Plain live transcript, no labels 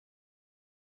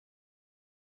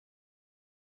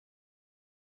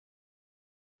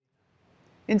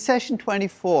In session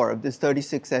 24 of this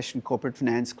 36-session corporate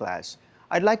finance class,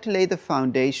 I'd like to lay the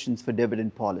foundations for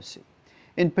dividend policy.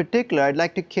 In particular, I'd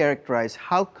like to characterize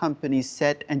how companies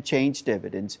set and change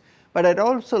dividends, but I'd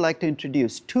also like to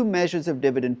introduce two measures of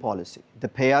dividend policy, the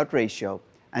payout ratio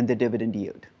and the dividend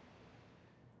yield.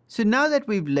 So now that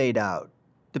we've laid out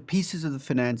the pieces of the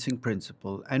financing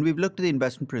principle and we've looked at the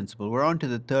investment principle, we're on to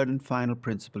the third and final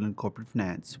principle in corporate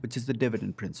finance, which is the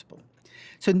dividend principle.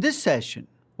 So in this session,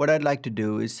 what I'd like to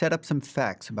do is set up some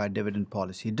facts about dividend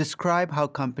policy, describe how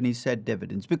companies set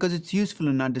dividends, because it's useful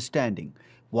in understanding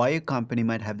why a company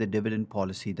might have the dividend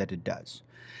policy that it does.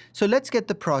 So let's get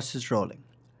the process rolling.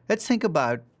 Let's think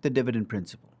about the dividend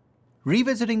principle.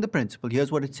 Revisiting the principle,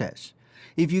 here's what it says.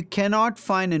 If you cannot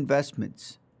find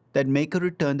investments that make a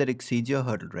return that exceeds your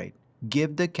hurdle rate,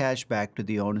 give the cash back to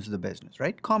the owners of the business,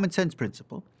 right? Common sense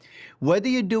principle. Whether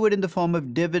you do it in the form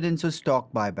of dividends or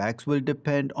stock buybacks will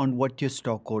depend on what your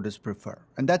stockholders prefer.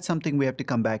 And that's something we have to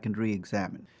come back and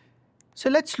re-examine. So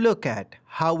let's look at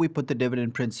how we put the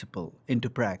dividend principle into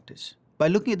practice by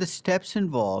looking at the steps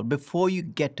involved before you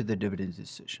get to the dividend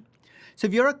decision. So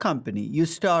if you're a company, you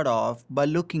start off by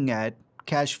looking at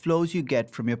cash flows you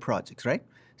get from your projects, right?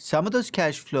 Some of those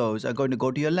cash flows are going to go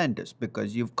to your lenders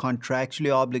because you've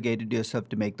contractually obligated yourself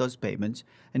to make those payments,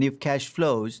 and you have cash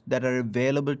flows that are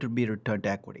available to be returned to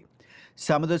equity.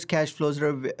 Some of those cash flows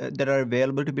that are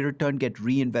available to be returned get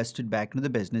reinvested back into the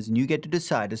business, and you get to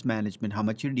decide as management how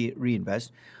much you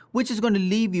reinvest, which is going to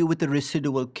leave you with a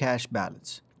residual cash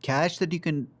balance. Cash that you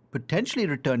can potentially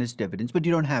return as dividends, but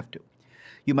you don't have to.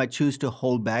 You might choose to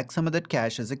hold back some of that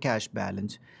cash as a cash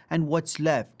balance, and what's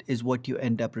left is what you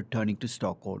end up returning to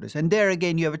stockholders. And there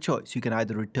again, you have a choice. You can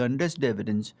either return it as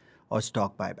dividends or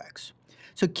stock buybacks.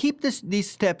 So keep these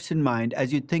steps in mind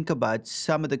as you think about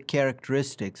some of the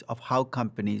characteristics of how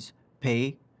companies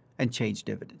pay and change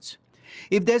dividends.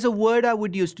 If there's a word I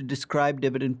would use to describe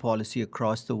dividend policy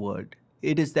across the world,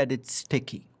 it is that it's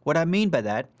sticky. What I mean by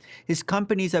that is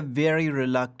companies are very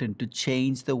reluctant to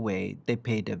change the way they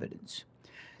pay dividends.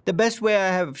 The best way I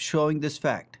have of showing this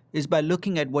fact is by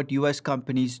looking at what U.S.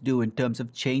 companies do in terms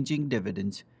of changing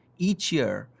dividends each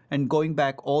year and going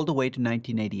back all the way to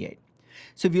 1988.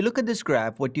 So if you look at this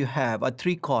graph, what you have are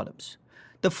three columns.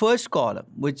 The first column,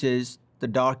 which is the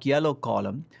dark yellow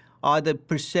column, are the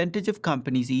percentage of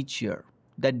companies each year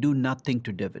that do nothing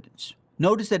to dividends.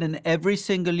 Notice that in every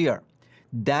single year,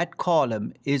 that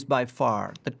column is by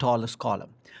far the tallest column.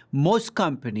 Most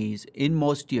companies in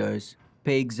most years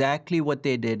pay exactly what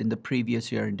they did in the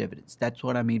previous year in dividends. That's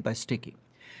what I mean by sticky.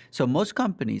 So most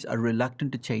companies are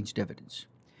reluctant to change dividends.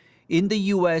 In the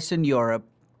US and Europe,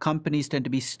 companies tend to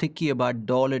be sticky about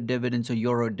dollar dividends or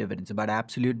euro dividends, about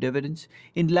absolute dividends.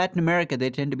 In Latin America,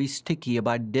 they tend to be sticky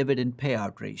about dividend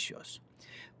payout ratios.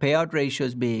 Payout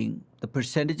ratios being the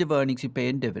percentage of earnings you pay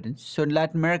in dividends. So in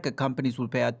Latin America, companies will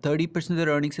pay out 30% of their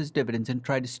earnings as dividends and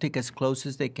try to stick as close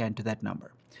as they can to that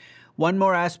number. One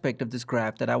more aspect of this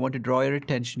graph that I want to draw your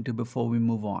attention to before we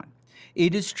move on.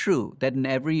 It is true that in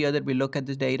every year that we look at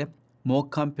this data, more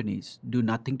companies do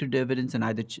nothing to dividends and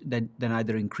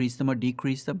either increase them or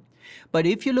decrease them. But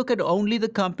if you look at only the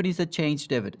companies that change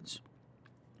dividends,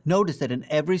 notice that in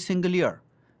every single year,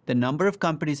 the number of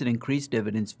companies that increase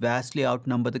dividends vastly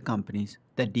outnumber the companies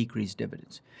that decrease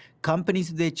dividends.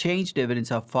 Companies that change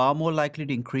dividends are far more likely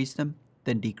to increase them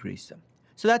than decrease them.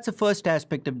 So that's the first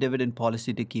aspect of dividend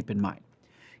policy to keep in mind.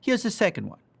 Here's the second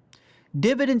one.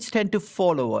 Dividends tend to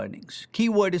follow earnings. Key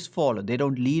word is follow. They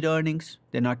don't lead earnings.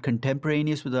 They're not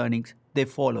contemporaneous with earnings. They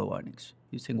follow earnings.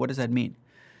 You think, what does that mean?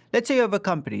 Let's say you have a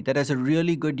company that has a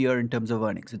really good year in terms of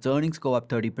earnings. Its earnings go up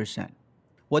 30%.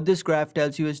 What this graph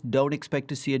tells you is don't expect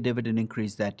to see a dividend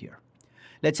increase that year.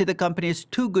 Let's say the company has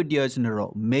 2 good years in a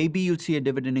row. Maybe you'll see a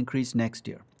dividend increase next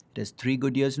year. There's 3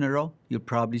 good years in a row, you'll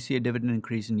probably see a dividend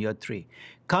increase in year 3.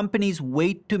 Companies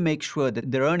wait to make sure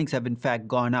that their earnings have in fact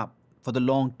gone up for the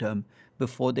long term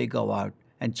before they go out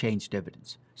and change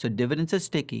dividends. So dividends are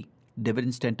sticky,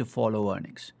 dividends tend to follow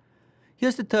earnings.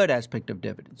 Here's the third aspect of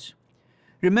dividends.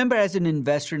 Remember, as an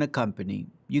investor in a company,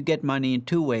 you get money in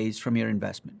 2 ways from your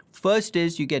investment. First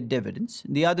is you get dividends,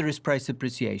 and the other is price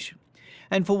appreciation.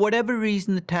 And for whatever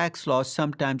reason, the tax law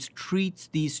sometimes treats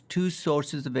these 2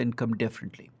 sources of income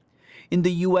differently. In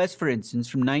the US, for instance,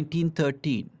 from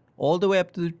 1913 all the way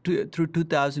up through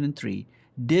 2003,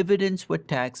 dividends were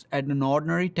taxed at an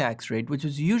ordinary tax rate, which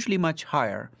was usually much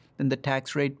higher than the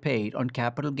tax rate paid on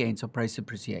capital gains or price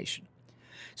appreciation.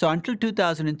 So until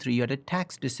 2003, you had a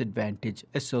tax disadvantage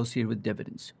associated with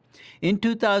dividends. In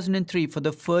 2003, for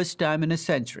the first time in a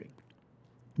century,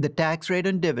 the tax rate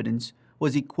on dividends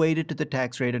was equated to the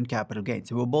tax rate on capital gains.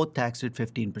 They were both taxed at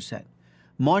 15%.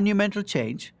 Monumental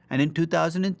change, And in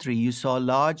 2003, you saw a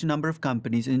large number of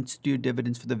companies institute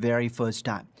dividends for the very first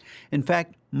time. In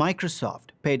fact,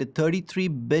 Microsoft paid a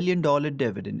 $33 billion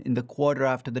dividend in the quarter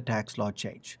after the tax law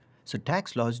change. So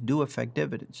tax laws do affect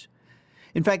dividends.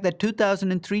 In fact, that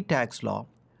 2003 tax law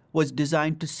was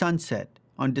designed to sunset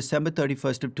on December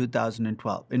 31st of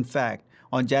 2012. In fact,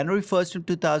 on January 1st of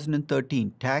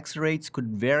 2013, tax rates could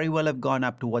very well have gone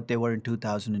up to what they were in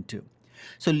 2002.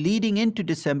 So leading into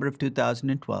December of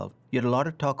 2012, you had a lot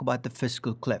of talk about the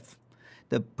fiscal cliff.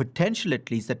 The potential, at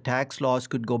least, that tax laws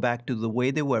could go back to the way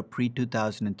they were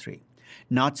pre-2003.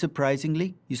 Not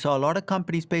surprisingly, you saw a lot of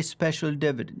companies pay special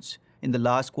dividends in the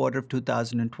last quarter of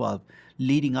 2012,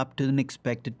 leading up to an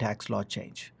expected tax law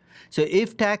change. So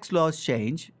if tax laws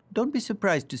change, don't be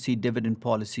surprised to see dividend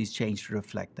policies change to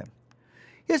reflect them.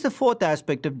 Here's the fourth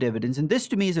aspect of dividends, and this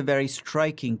to me is a very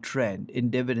striking trend in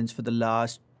dividends for the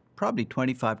last probably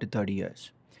 25 to 30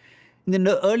 years. In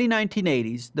the early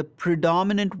 1980s, the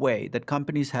predominant way that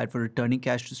companies had for returning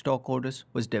cash to stockholders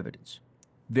was dividends.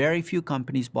 Very few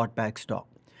companies bought back stock.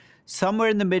 Somewhere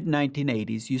in the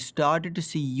mid-1980s, you started to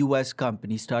see U.S.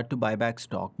 companies start to buy back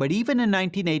stock. But even in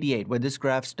 1988, where this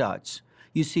graph starts,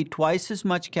 you see twice as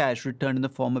much cash returned in the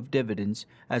form of dividends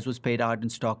as was paid out in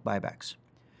stock buybacks.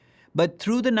 But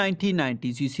through the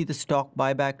 1990s, you see the stock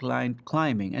buyback line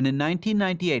climbing. And in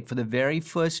 1998, for the very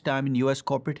first time in U.S.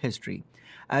 corporate history,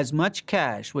 as much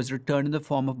cash was returned in the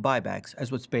form of buybacks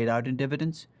as was paid out in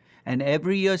dividends. And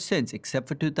every year since, except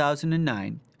for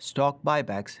 2009, stock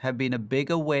buybacks have been a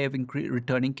bigger way of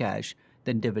returning cash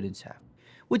than dividends have.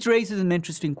 Which raises an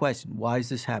interesting question. Why is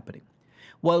this happening?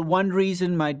 Well, one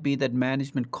reason might be that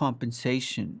management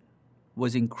compensation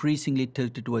was increasingly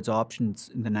tilted towards options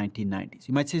in the 1990s.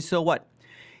 You might say, so what?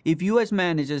 If you as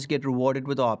managers get rewarded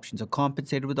with options or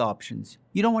compensated with options,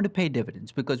 you don't want to pay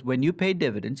dividends because when you pay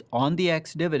dividends on the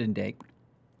ex-dividend date,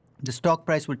 the stock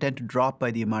price will tend to drop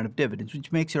by the amount of dividends,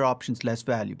 which makes your options less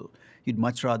valuable. You'd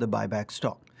much rather buy back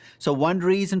stock. So one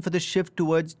reason for the shift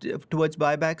towards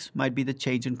buybacks might be the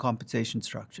change in compensation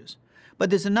structures. But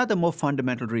there's another more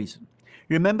fundamental reason.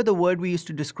 Remember the word we used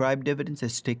to describe dividends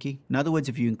as sticky? In other words,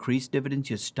 if you increase dividends,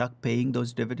 you're stuck paying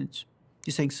those dividends.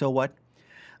 You're saying, so what?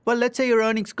 Well, let's say your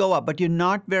earnings go up, but you're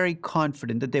not very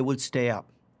confident that they will stay up.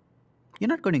 You're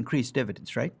not going to increase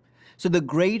dividends, right? So the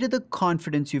greater the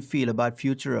confidence you feel about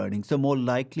future earnings, the more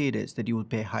likely it is that you will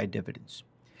pay high dividends.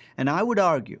 And I would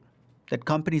argue that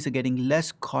companies are getting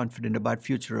less confident about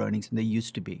future earnings than they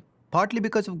used to be. Partly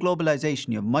because of globalization,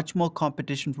 you have much more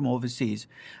competition from overseas,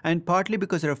 and partly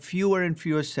because there are fewer and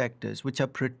fewer sectors which are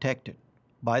protected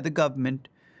by the government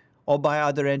or by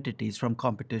other entities from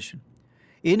competition.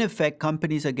 In effect,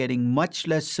 companies are getting much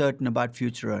less certain about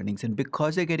future earnings, and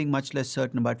because they're getting much less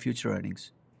certain about future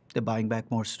earnings, they're buying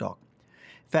back more stock.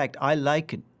 In fact, I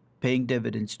liken paying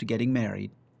dividends to getting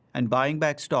married and buying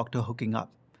back stock to hooking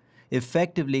up.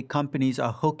 Effectively, companies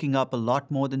are hooking up a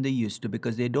lot more than they used to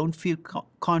because they don't feel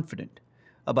confident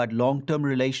about long-term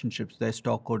relationships with their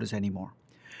stockholders anymore.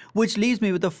 Which leaves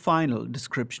me with a final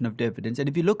description of dividends. And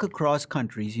if you look across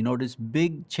countries, you notice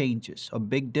big changes or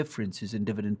big differences in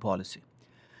dividend policy.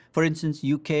 For instance,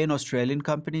 UK and Australian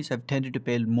companies have tended to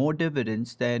pay more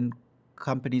dividends than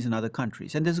companies in other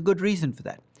countries. And there's a good reason for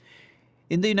that.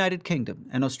 In the United Kingdom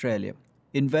and Australia,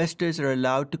 investors are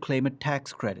allowed to claim a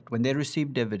tax credit when they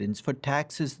receive dividends for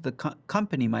taxes the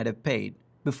company might have paid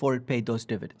before it paid those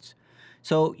dividends.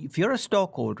 So if you're a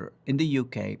stockholder in the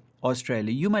UK,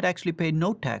 Australia, you might actually pay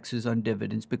no taxes on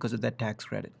dividends because of that tax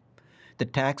credit. The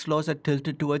tax laws are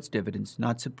tilted towards dividends.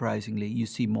 Not surprisingly, you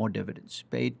see more dividends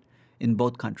paid in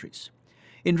both countries.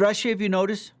 In Russia, if you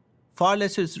notice, far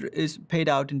less is paid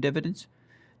out in dividends.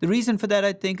 The reason for that,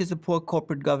 I think, is the poor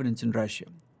corporate governance in Russia.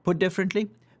 Put differently,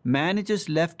 managers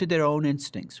left to their own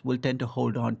instincts will tend to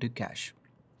hold on to cash.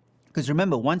 Because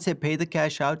remember, once they pay the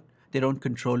cash out, they don't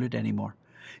control it anymore.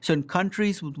 So in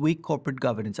countries with weak corporate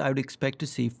governance, I would expect to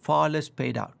see far less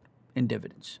paid out in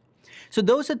dividends. So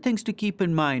those are things to keep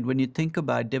in mind when you think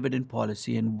about dividend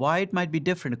policy and why it might be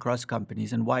different across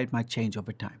companies and why it might change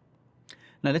over time.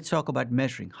 Now let's talk about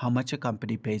measuring how much a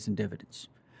company pays in dividends.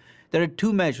 There are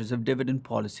two measures of dividend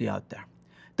policy out there.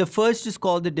 The first is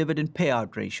called the dividend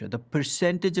payout ratio, the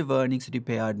percentage of earnings that you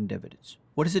pay out in dividends.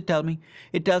 What does it tell me?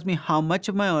 It tells me how much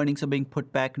of my earnings are being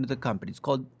put back into the company.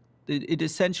 It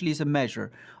essentially is a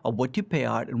measure of what you pay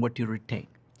out and what you retain.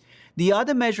 The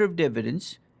other measure of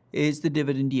dividends is the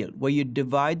dividend yield, where you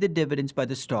divide the dividends by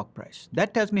the stock price.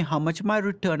 That tells me how much of my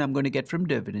return I'm going to get from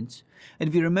dividends. And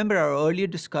if you remember our earlier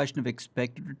discussion of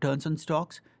expected returns on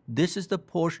stocks, this is the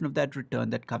portion of that return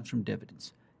that comes from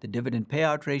dividends, the dividend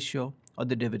payout ratio or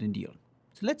the dividend yield.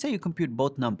 So let's say you compute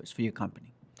both numbers for your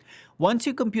company. Once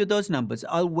you compute those numbers,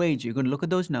 I'll wager you're going to look at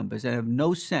those numbers and have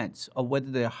no sense of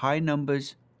whether they're high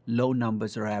numbers, low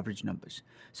numbers, or average numbers.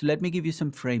 So let me give you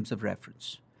some frames of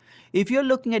reference. If you're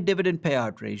looking at dividend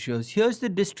payout ratios, here's the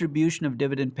distribution of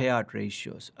dividend payout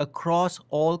ratios across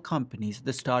all companies at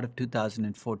the start of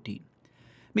 2014.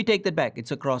 Let me take that back.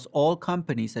 It's across all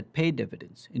companies that pay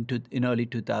dividends in early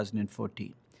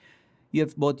 2014. You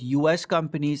have both US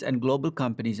companies and global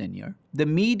companies in here. The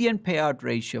median payout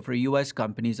ratio for a US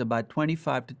company is about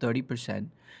 25 to 30%.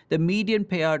 The median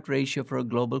payout ratio for a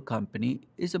global company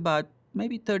is about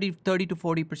maybe 30 to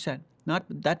 40%. Not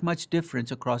that much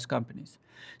difference across companies.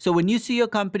 So when you see your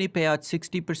company pay out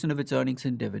 60% of its earnings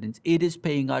in dividends, it is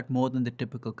paying out more than the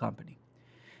typical company.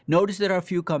 Notice there are a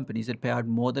few companies that pay out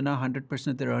more than 100%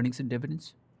 of their earnings in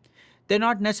dividends. They're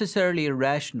not necessarily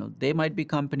irrational. They might be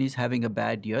companies having a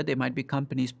bad year. They might be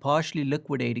companies partially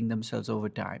liquidating themselves over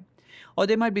time. Or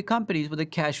they might be companies where the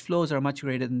cash flows are much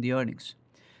greater than the earnings.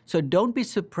 So don't be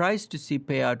surprised to see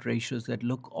payout ratios that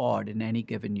look odd in any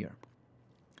given year.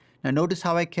 Now notice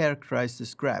how I characterize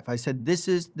this graph. I said this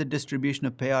is the distribution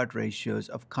of payout ratios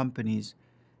of companies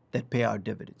that pay out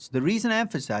dividends. The reason I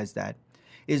emphasize that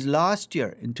is last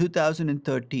year in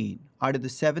 2013, out of the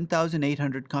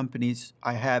 7,800 companies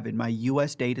I have in my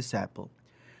US data sample,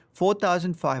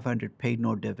 4,500 paid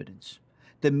no dividends.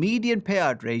 The median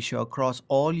payout ratio across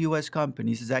all US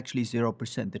companies is actually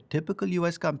 0%. The typical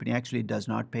US company actually does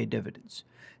not pay dividends.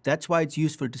 That's why it's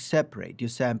useful to separate your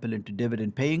sample into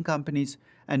dividend-paying companies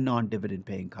and non-dividend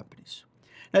paying companies.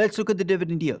 Now let's look at the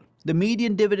dividend yield. The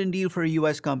median dividend yield for a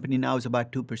US company now is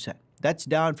about 2%. That's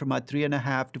down from about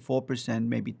 3.5% to 4%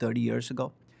 maybe 30 years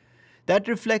ago. That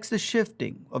reflects the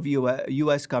shifting of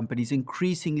US companies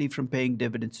increasingly from paying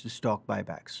dividends to stock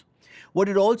buybacks. What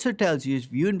it also tells you is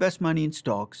if you invest money in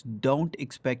stocks, don't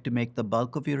expect to make the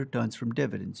bulk of your returns from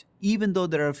dividends, even though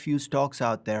there are a few stocks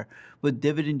out there with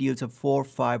dividend yields of 4,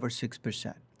 5, or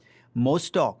 6%. Most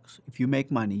stocks, if you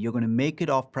make money, you're going to make it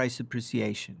off price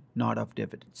appreciation, not off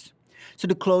dividends. So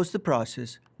to close the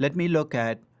process, let me look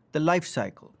at the life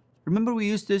cycle. Remember, we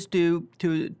used this to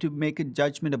make a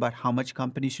judgment about how much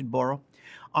companies should borrow.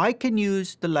 I can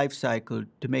use the life cycle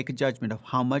to make a judgment of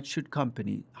how much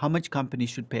companies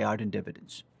should pay out in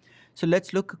dividends. So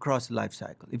let's look across the life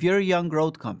cycle. If you're a young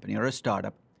growth company or a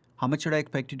startup, how much should I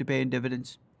expect you to pay in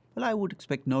dividends? Well, I would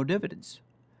expect no dividends.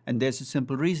 And there's a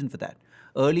simple reason for that.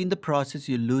 Early in the process,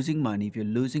 you're losing money. If you're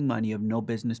losing money, you have no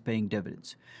business paying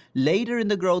dividends. Later in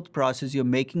the growth process, you're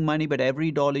making money, but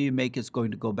every dollar you make is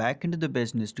going to go back into the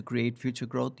business to create future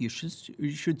growth. You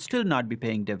should still not be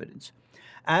paying dividends.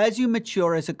 As you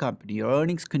mature as a company, your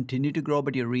earnings continue to grow,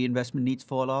 but your reinvestment needs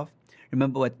fall off.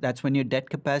 Remember, that's when your debt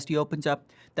capacity opens up.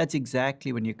 That's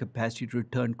exactly when your capacity to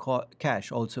return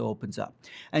cash also opens up.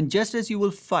 And just as you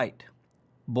will fight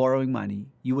borrowing money,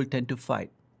 you will tend to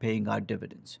fight paying out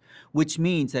dividends, which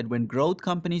means that when growth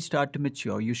companies start to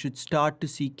mature, you should start to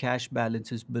see cash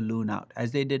balances balloon out,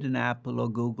 as they did in Apple or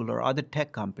Google or other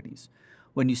tech companies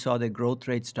when you saw their growth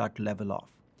rates start to level off.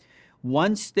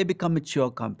 Once they become mature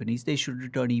companies, they should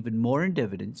return even more in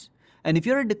dividends. And if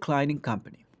you're a declining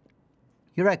company,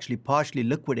 you're actually partially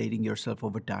liquidating yourself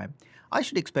over time, I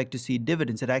should expect to see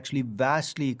dividends that actually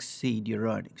vastly exceed your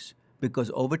earnings, because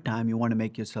over time you want to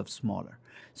make yourself smaller.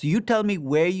 So you tell me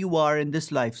where you are in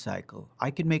this life cycle.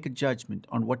 I can make a judgment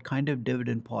on what kind of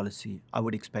dividend policy I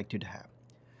would expect you to have.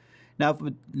 Now,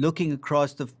 looking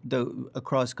across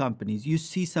across companies, you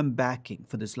see some backing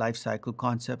for this life cycle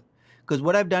concept, because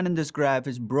what I've done in this graph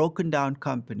is broken down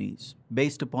companies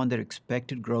based upon their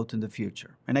expected growth in the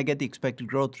future. And I get the expected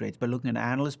growth rates by looking at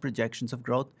analyst projections of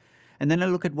growth, and then I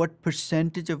look at what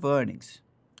percentage of earnings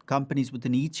companies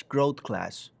within each growth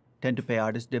class tend to pay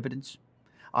out as dividends,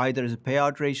 either as a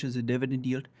payout ratio, as a dividend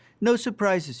yield. No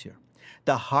surprises here.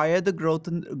 The higher the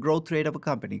growth rate of a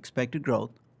company, expected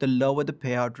growth, the lower the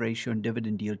payout ratio and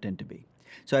dividend yield tend to be.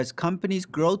 So as companies'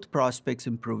 growth prospects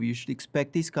improve, you should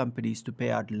expect these companies to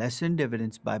pay out less in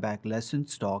dividends, buy back less in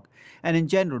stock, and in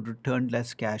general return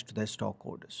less cash to their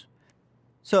stockholders.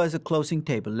 So as a closing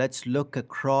table, let's look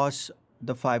across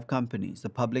the 5 companies, the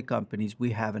public companies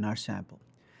we have in our sample.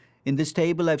 In this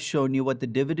table, I've shown you what the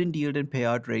dividend yield and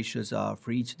payout ratios are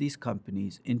for each of these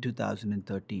companies in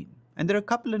 2013. And there are a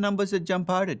couple of numbers that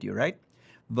jump out at you, right?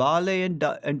 Vale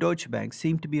and Deutsche Bank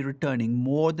seem to be returning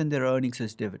more than their earnings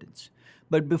as dividends.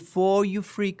 But before you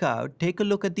freak out, take a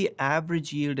look at the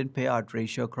average yield and payout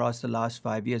ratio across the last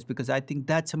 5 years, because I think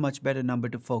that's a much better number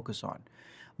to focus on.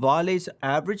 Vale's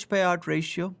average payout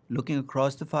ratio, looking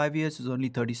across the 5 years, is only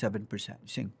 37%. You're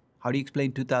saying, how do you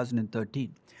explain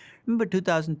 2013? Remember,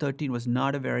 2013 was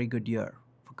not a very good year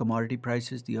for commodity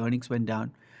prices, the earnings went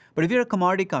down. But if you're a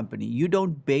commodity company, you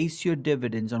don't base your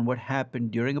dividends on what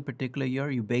happened during a particular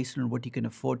year. You base it on what you can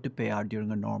afford to pay out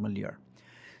during a normal year.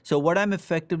 So what I'm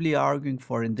effectively arguing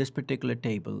for in this particular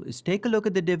table is take a look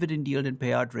at the dividend yield and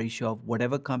payout ratio of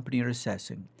whatever company you're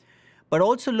assessing, but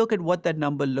also look at what that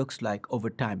number looks like over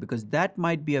time, because that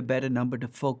might be a better number to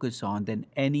focus on than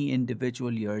any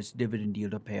individual year's dividend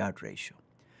yield or payout ratio.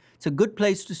 It's a good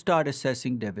place to start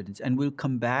assessing dividends, and we'll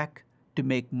come back to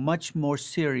make much more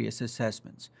serious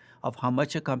assessments of how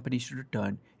much a company should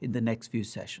return in the next few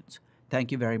sessions.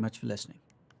 Thank you very much for listening.